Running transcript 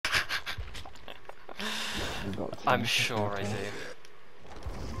I'm sure I do.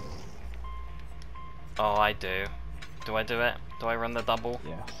 Oh, I do. Do I do it? Do I run the double?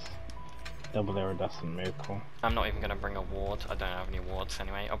 Yes. Double iridescent miracle. I'm not even gonna bring a ward. I don't have any wards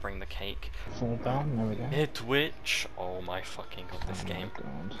anyway. I'll bring the cake. Fall down, there we go. Mid-witch! Oh my fucking god, this game.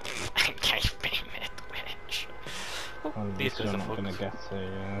 God. It gave me mid-witch. Well, at These least guys you're are not gonna hooks. get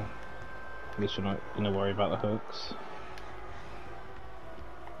a. At least you're not gonna worry about the hooks.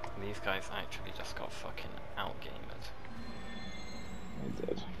 These guys actually just got fucking outgamed. They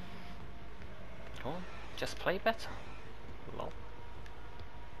did. Cool. Just play better. Lol.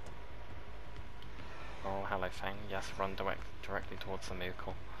 Oh, hello Fang. Yes, run directly towards the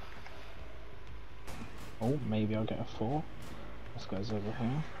miracle. Oh, maybe I'll get a 4. This guy's over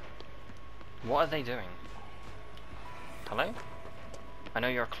here. What are they doing? Hello? I know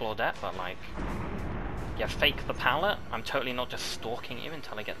you're a Claudette, but like... Yeah, fake the pallet. I'm totally not just stalking you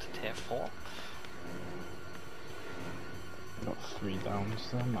until I get to tier 4. Got 3 downs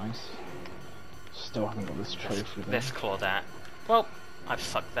there, nice. Still haven't got this trophy though. This Claudette. Well, I've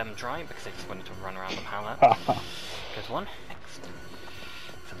sucked them dry because they just wanted to run around the pallet. Good one. Next.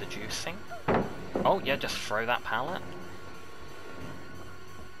 For the juicing. Oh yeah, just throw that pallet.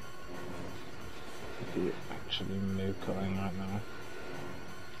 If you actually nuking right now.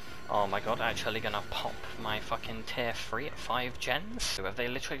 Oh my god, actually gonna pop my fucking tier 3 at 5 gens? So have they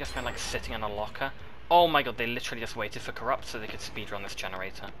literally just been like sitting in a locker? Oh my god, they literally just waited for corrupt so they could speedrun this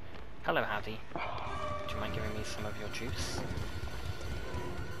generator. Hello Howdy. Do you mind giving me some of your juice?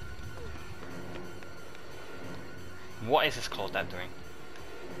 What is this Claudette doing?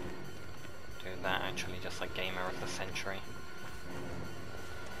 Dude, that actually just like gamer of the century.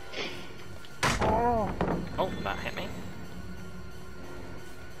 Oh, that hit me.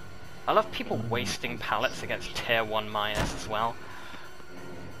 I love people wasting pallets against tier 1 Myers as well.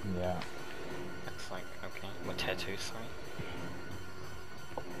 Yeah. It's like, okay, well tier 2, sorry.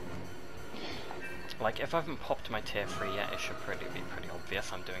 Like, if I haven't popped my tier 3 yet, it should be pretty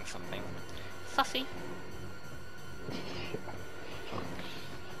obvious I'm doing something sussy.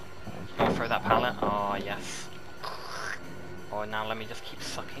 Oh, throw that pallet. Oh, yes. Oh, now let me just keep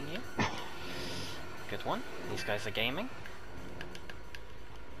sucking you. Good one. These guys are gaming.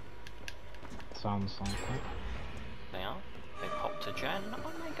 Sounds like it. They are. They popped a gen.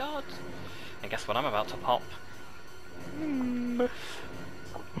 Oh my god. And guess what I'm about to pop?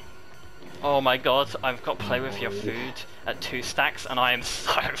 Oh my god, I've got play with your food at 2 stacks and I am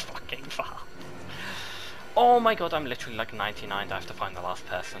so fucking fast. Oh my god, I'm literally like 99, I have to find the last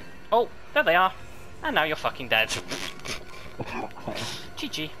person. Oh, there they are. And now you're fucking dead.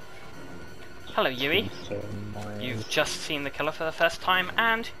 GG. Hello Yui. You've just seen the killer for the first time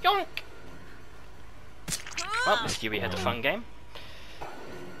and yonk! Well, Miss Yui had a fun game.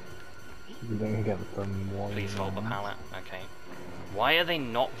 You don't get them one. Please vault the pallet. Okay. Why are they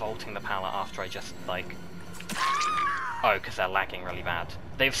not vaulting the pallet after I just, like... Oh, because they're lagging really bad.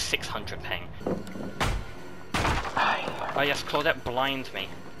 They have 600 ping. Oh yes, Claudette blind me.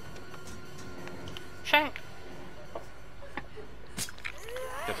 Shank!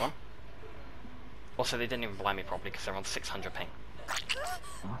 Good one. Also, they didn't even blind me properly because they're on 600 ping.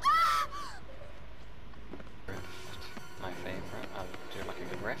 My favourite. I'll do like a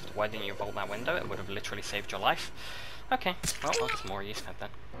good rift. Why didn't you vault that window? It would have literally saved your life. Okay, well, that's more instead then.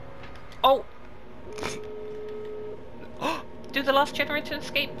 Oh! Do the last generator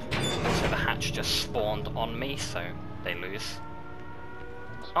escape? So the hatch just spawned on me, so they lose.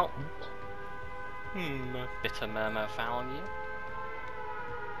 Oh. Bitter murmur value.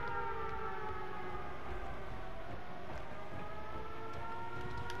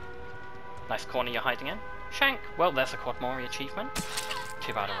 Nice corner you're hiding in. Shank! Well, there's a quad Mori achievement.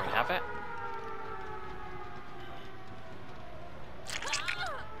 Too bad I already have it.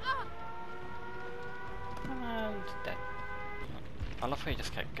 And dead. I love how you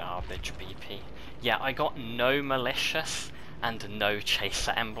just get garbage BP. Yeah, I got no malicious and no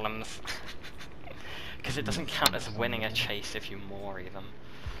chaser emblems. Because it doesn't count as winning a chase if you Mori them.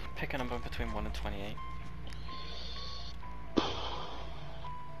 Pick a number between 1 and 28.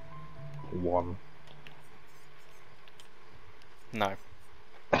 1. No.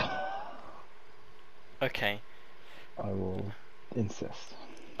 Okay. I will insist.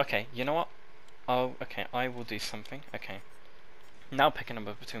 Okay, you know what? Oh, okay, I will do something. Okay. Now pick a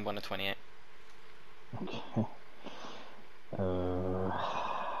number between 1 and 28. Okay.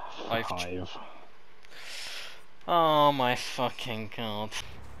 5. Oh my fucking god.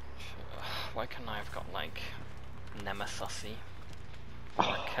 Why couldn't I have got like Nemesis-y?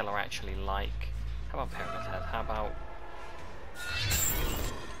 Or a killer actually like? How about Pyramid Head? How about...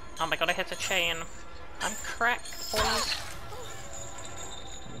 Oh my god, I hit a chain! I'm cracked, boys.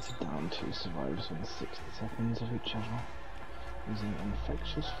 It's down 2 survivors within 60 seconds of each other. Using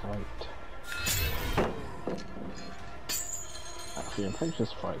infectious fright. Actually,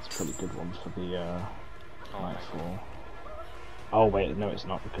 infectious fright's a pretty good one for the nightfall. Oh wait, no it's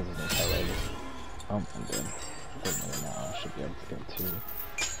not because there's no terror. Oh, I'm dead. I should be able to get 2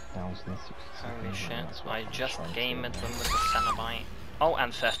 downs in 60 seconds. Holy shit, I just gamed them with the Cenobite. Oh,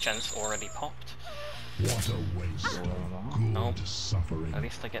 and first gen's already popped. What a waste. Good suffering. At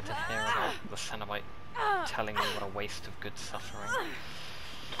least I get to hear about the Cenobite telling me what a waste of good suffering.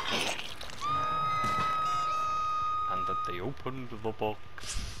 And that they opened the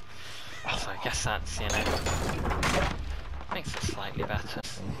box. So I guess that's, you know, makes it slightly better.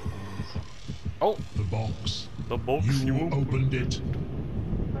 Oh! The box. The box, you opened it.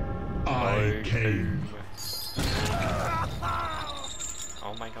 I came.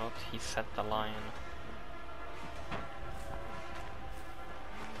 Oh my god, he said the line.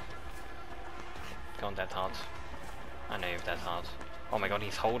 Go on, dead hard. I know you've dead hard. Oh my god,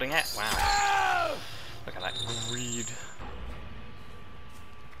 he's holding it? Wow. Look at that greed.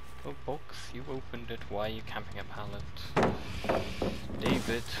 Oh, box, you opened it. Why are you camping a pallet?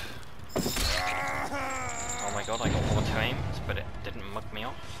 David. Oh my god, I got auto-aimed, but it didn't mug me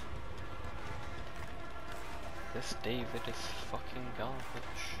off. This David is fucking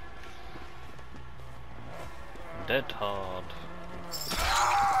garbage. Dead hard.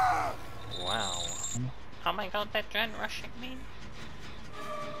 Wow. Oh my god, they're gen rushing me.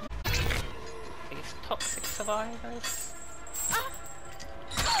 These toxic survivors.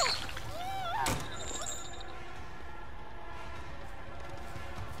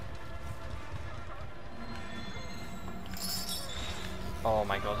 Oh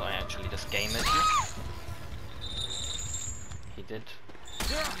my god, I actually just gamed you. He did.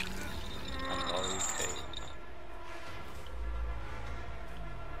 And okay.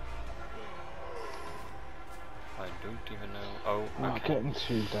 I don't even know. Oh, okay. Getting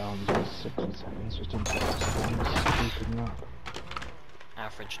 2 downs in 60 seconds just impossible. Stupid map.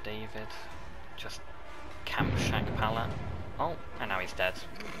 Average David. Just camp shack pallet. Oh, and now he's dead.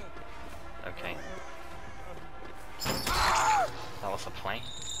 Okay. That was a play.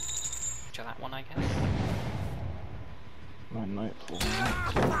 To that one, I guess. My nightfall.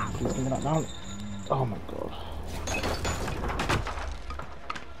 Please give me that down. Oh my god.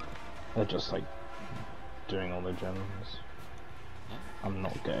 They're just like doing all their gems. Yeah. I'm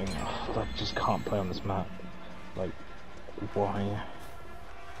not getting. I just can't play on this map. Like, why?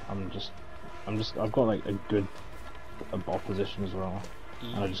 I've got like a good opposition as well,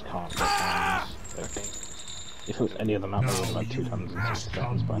 and I just can't get downs. Okay. If it was any other map, I would have had 2 downs in 60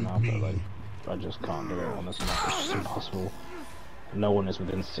 seconds by now, but like, I just can't do it on this map. It's just impossible. No one is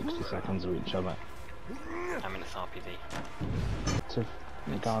within 60 seconds of each other. I'm in a RPD.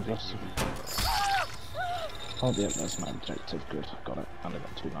 Regardless. Oh yeah, that's my objective. Good, got it. And I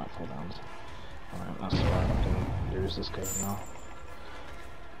got 2 nightfall downs. Alright, that's alright. I can use this game now.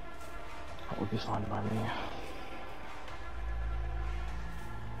 That would be fine by me.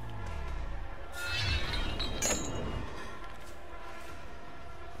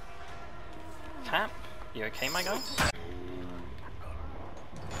 Tap, you okay, my guy?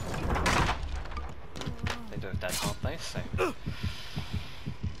 They do have dead hard though, so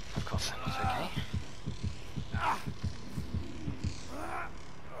of course I'm not okay.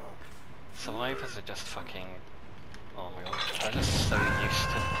 Survivors are just fucking. Oh my god, they're just so used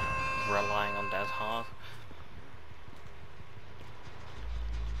to relying on dead hard.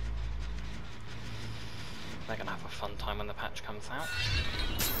 They're gonna have a fun time when the patch comes out.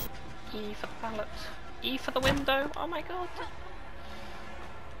 E for the pallet. E for the window. Oh my god.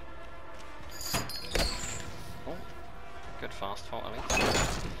 Oh, good fast fault at least.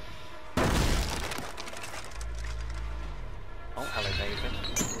 Oh, hello David.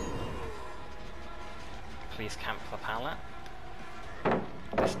 Please camp the pallet.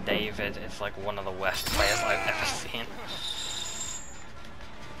 This David is like one of the worst players I've ever seen.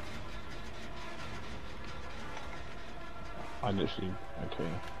 I literally,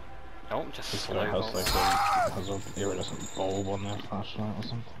 okay. Oh, just This slow guy roll. has an iridescent bulb on their flashlight or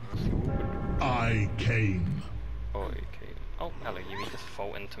something. I came. Okay. Oh, hello, you just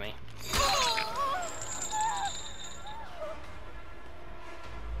fall into me.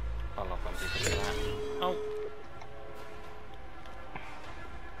 I love when people do that. Oh.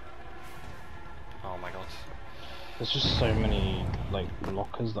 Oh my god. There's just so many like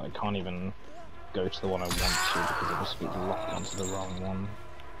lockers that I can't even go to the one I want to because it just gets locked onto the wrong one.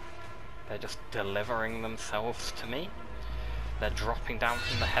 They're just delivering themselves to me. They're dropping down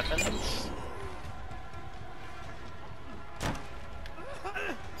from the heavens.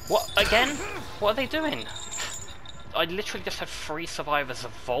 What, again? What are they doing? I literally just had 3 survivors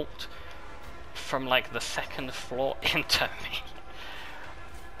vault from like the 2nd floor into me.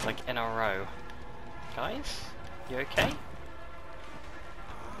 Like in a row. Guys? You okay?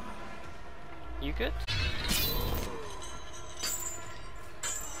 You good?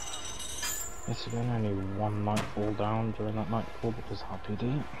 Yes, again, only one nightfall down during that nightfall because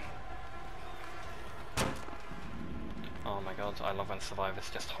RPD. Oh my god, I love when survivors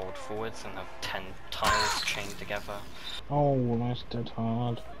just hold forwards and have 10 tiles chained together. Oh, nice dead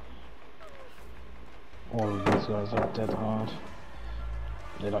hard. All of these guys are dead hard.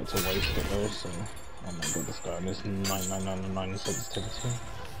 They like to waste it though, so... Oh my god, this guy has 9999 sensitivity.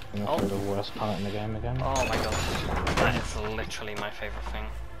 I'm gonna throw the worst pallet in the game again. Oh my god, that is literally my favourite thing.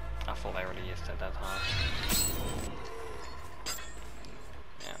 I thought they really used it dead hard.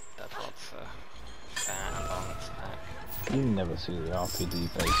 Yeah, dead hard's a fair and balanced pack. You never see the RPD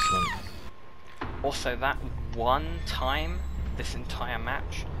basement. Also, that one time, this entire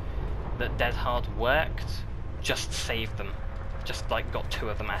match, that dead hard worked, just saved them. Just like got 2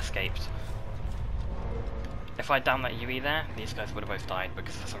 of them escaped. If I'd done that UE there, these guys would have both died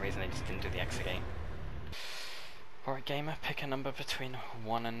because for some reason they just didn't do the exit gate. Alright gamer, pick a number between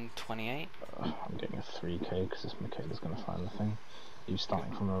 1 and 28. I'm getting a 3k because this Michaela's going to find the thing. You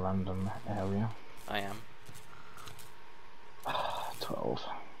starting from a random area? I am. 12.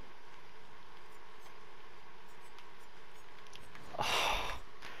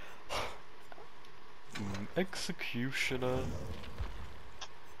 Executioner.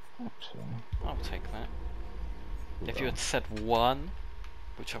 Actually, I'll take that. If you had said 1,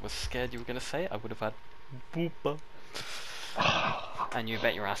 which I was scared you were going to say, I would have had Boopa. And you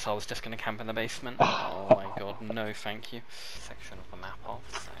bet your ass I was just going to camp in the basement. Oh my god, no thank you. Section of the map off,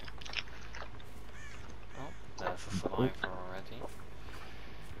 so... Oh, there's a survivor already.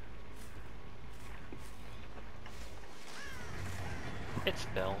 It's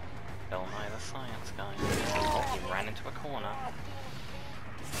Bill. Bill Nye the Science Guy. Oh, he ran into a corner.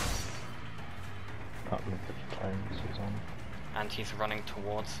 can't remember the tones he's on. And he's running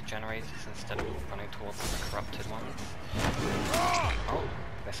towards the generators instead of running towards the corrupted ones. Oh,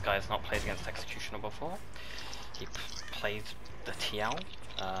 this guy has not played against Executioner before. He played the TL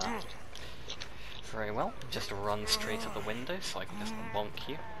very well. Just run straight at the window so I can just bonk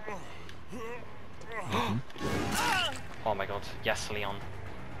you. Oh my god, yes Leon.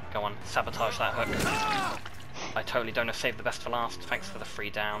 Go on, sabotage that hook. I totally don't have saved the best for last, thanks for the free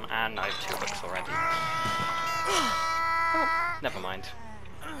down, and I have 2 hooks already. Oh, never mind.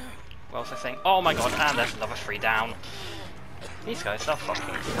 What was I saying? Oh my god, and there's another free down. These guys are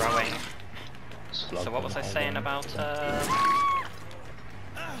fucking throwing. So what was I saying about,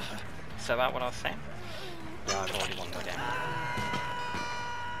 So about what I was saying? Yeah, I've already won the game.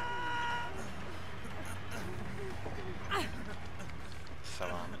 So,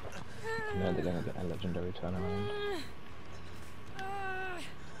 no, they're gonna get a legendary turnaround.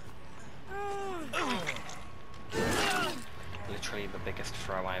 literally the biggest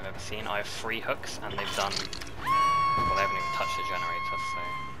throw I've ever seen. I have 3 hooks and they've done... Well, they haven't even touched the generator, so...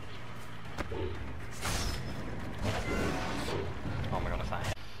 Oh my god, is that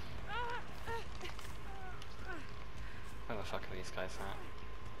hit? Where the fuck are these guys at?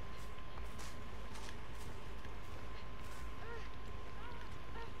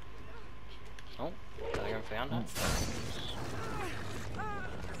 Oh, they're going for the under.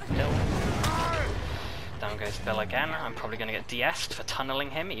 Bill. Down goes Bill again. I'm probably going to get DS'd for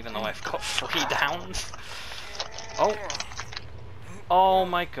tunneling him, even though I've got 3 downs. Oh! Oh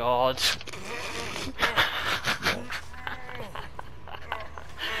my god.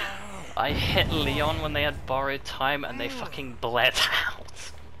 I hit Leon when they had borrowed time and they fucking bled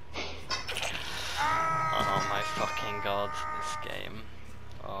out. Oh my fucking god, this game.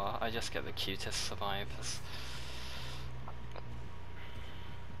 Oh, I just get the cutest survivors.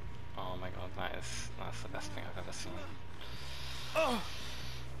 Oh my god, that's the best thing I've ever seen.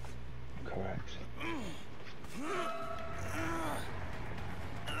 Correct.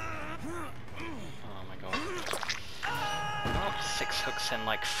 Oh my god. Oh, 6 hooks in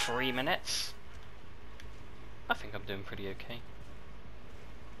like 3 minutes. I think I'm doing pretty okay.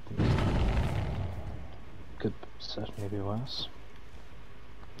 Could certainly be worse.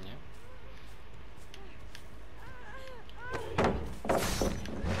 Yeah.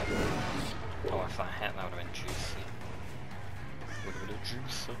 Oh, if that hit, that would have been juicy. Would have been a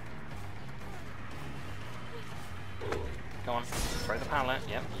juicer. Go on, throw the pallet.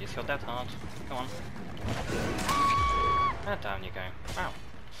 Yep, use your dead hard. Go on. And down you go. Wow.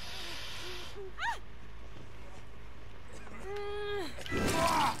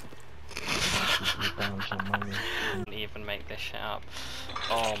 make this shit up.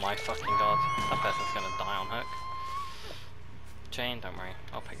 Oh my fucking god. That person's gonna die on hook. Jane, don't worry.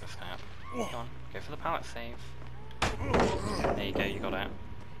 I'll pick this guy up. Come on, go for the pallet save. There you go, you got it.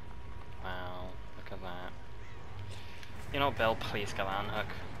 Wow, look at that. You know what, Bill, please go on hook.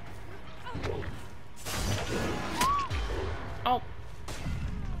 Oh!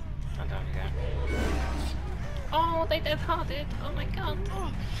 And down you go. Oh, they dead hearted! Oh my god!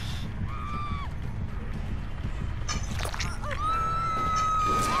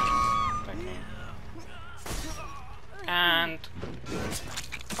 Okay. And...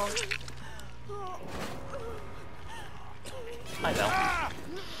 Oh. Hi, Bill.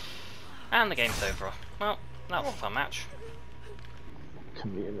 And the game's over. Well, that was a fun match.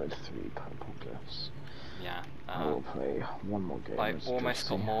 Completed with 3 purple glyphs. Yeah. I will play one more game. I've almost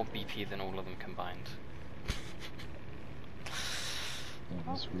got more BP than all of them combined. Yeah,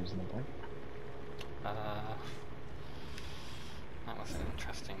 that's reasonable. That was an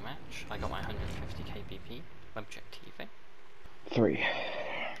interesting match. I got my 150k BP. Objective. 3.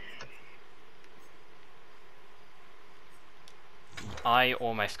 I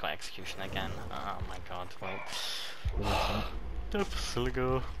almost got execution again. Oh my god, well. Death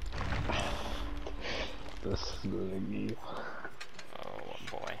Slinger. The Slingy. Oh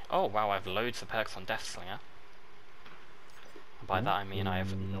boy. Oh wow, I have loads of perks on Death Slinger. By that I mean I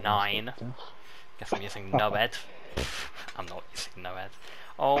have 9. Guess I'm using Noed. I'm not using Noed.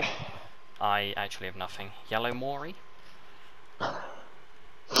 Oh, I actually have nothing. Yellow Mori. I'm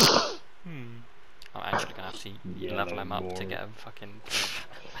actually gonna have to level him up to get a fucking...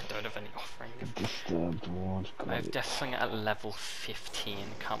 I don't have any offerings. Disturbed ward. I have Death Slinger at level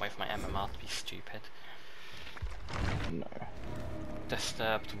 15. Can't wait for my MMR to be stupid. No.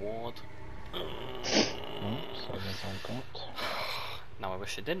 Disturbed ward. So that's all got. Now I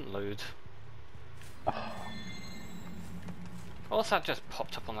wish it didn't load. Also, that just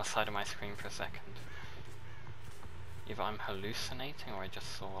popped up on the side of my screen for a second. Either I'm hallucinating or I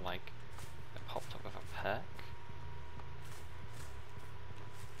just saw like it popped up with a perk.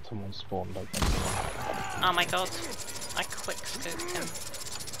 Someone spawned up. Oh my god! I quick scoped him.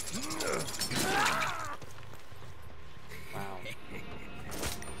 Wow.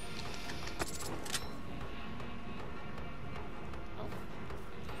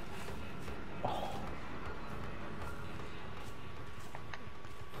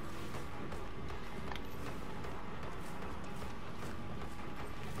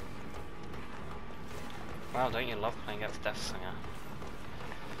 Wow, don't you love playing against Death Slinger?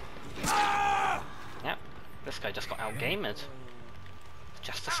 Yep, this guy just got outgamed.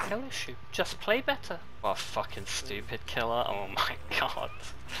 Just a skill issue. Just play better. What a fucking stupid killer. Oh my god.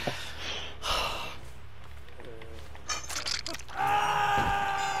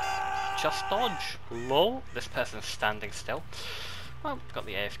 Just dodge. Lol. This person's standing still. Well, got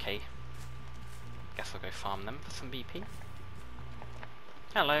the AFK. Guess I'll go farm them for some BP.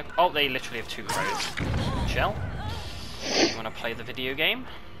 Hello. Oh, they literally have 2 crows. Shell, you wanna play the video game?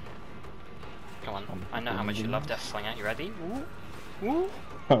 Come on, I know how much you love Death Slinger. You ready? Ooh. Ooh.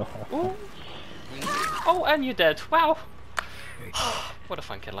 Ooh. Oh, and you're dead. Wow. What a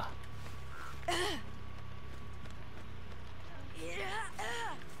fun killer.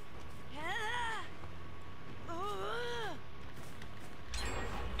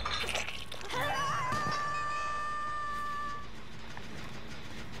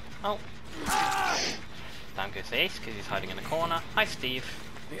 Oh. Down goes the ace because he's hiding in a corner. Hi, Steve.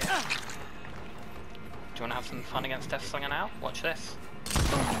 Do you want to have some fun against Death Slinger now? Watch this.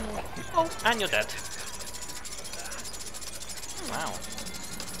 Oh, and you're dead. Wow.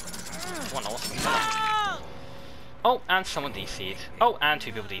 What an awesome killer. Oh, and someone DC'd. Oh, and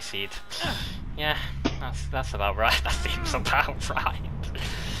 2 people DC'd. Yeah, that's about right. That seems about right.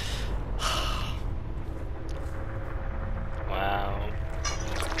 Wow.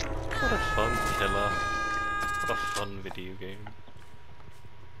 What a fun killer. What a fun video game.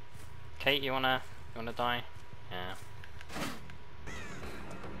 Kate, you wanna die? Yeah.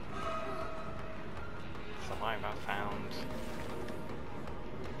 Survivor found.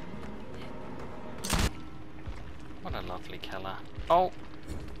 What a lovely killer. Oh!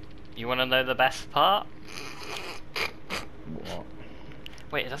 You wanna know the best part? What?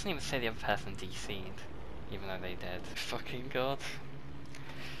 Wait, it doesn't even say the other person DC'd, even though they did. Fucking god.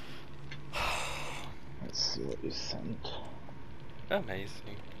 Let's see what you sent.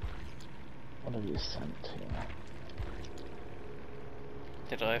 Amazing. What have you sent here?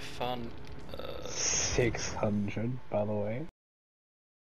 Did I have fun? 600, by the way.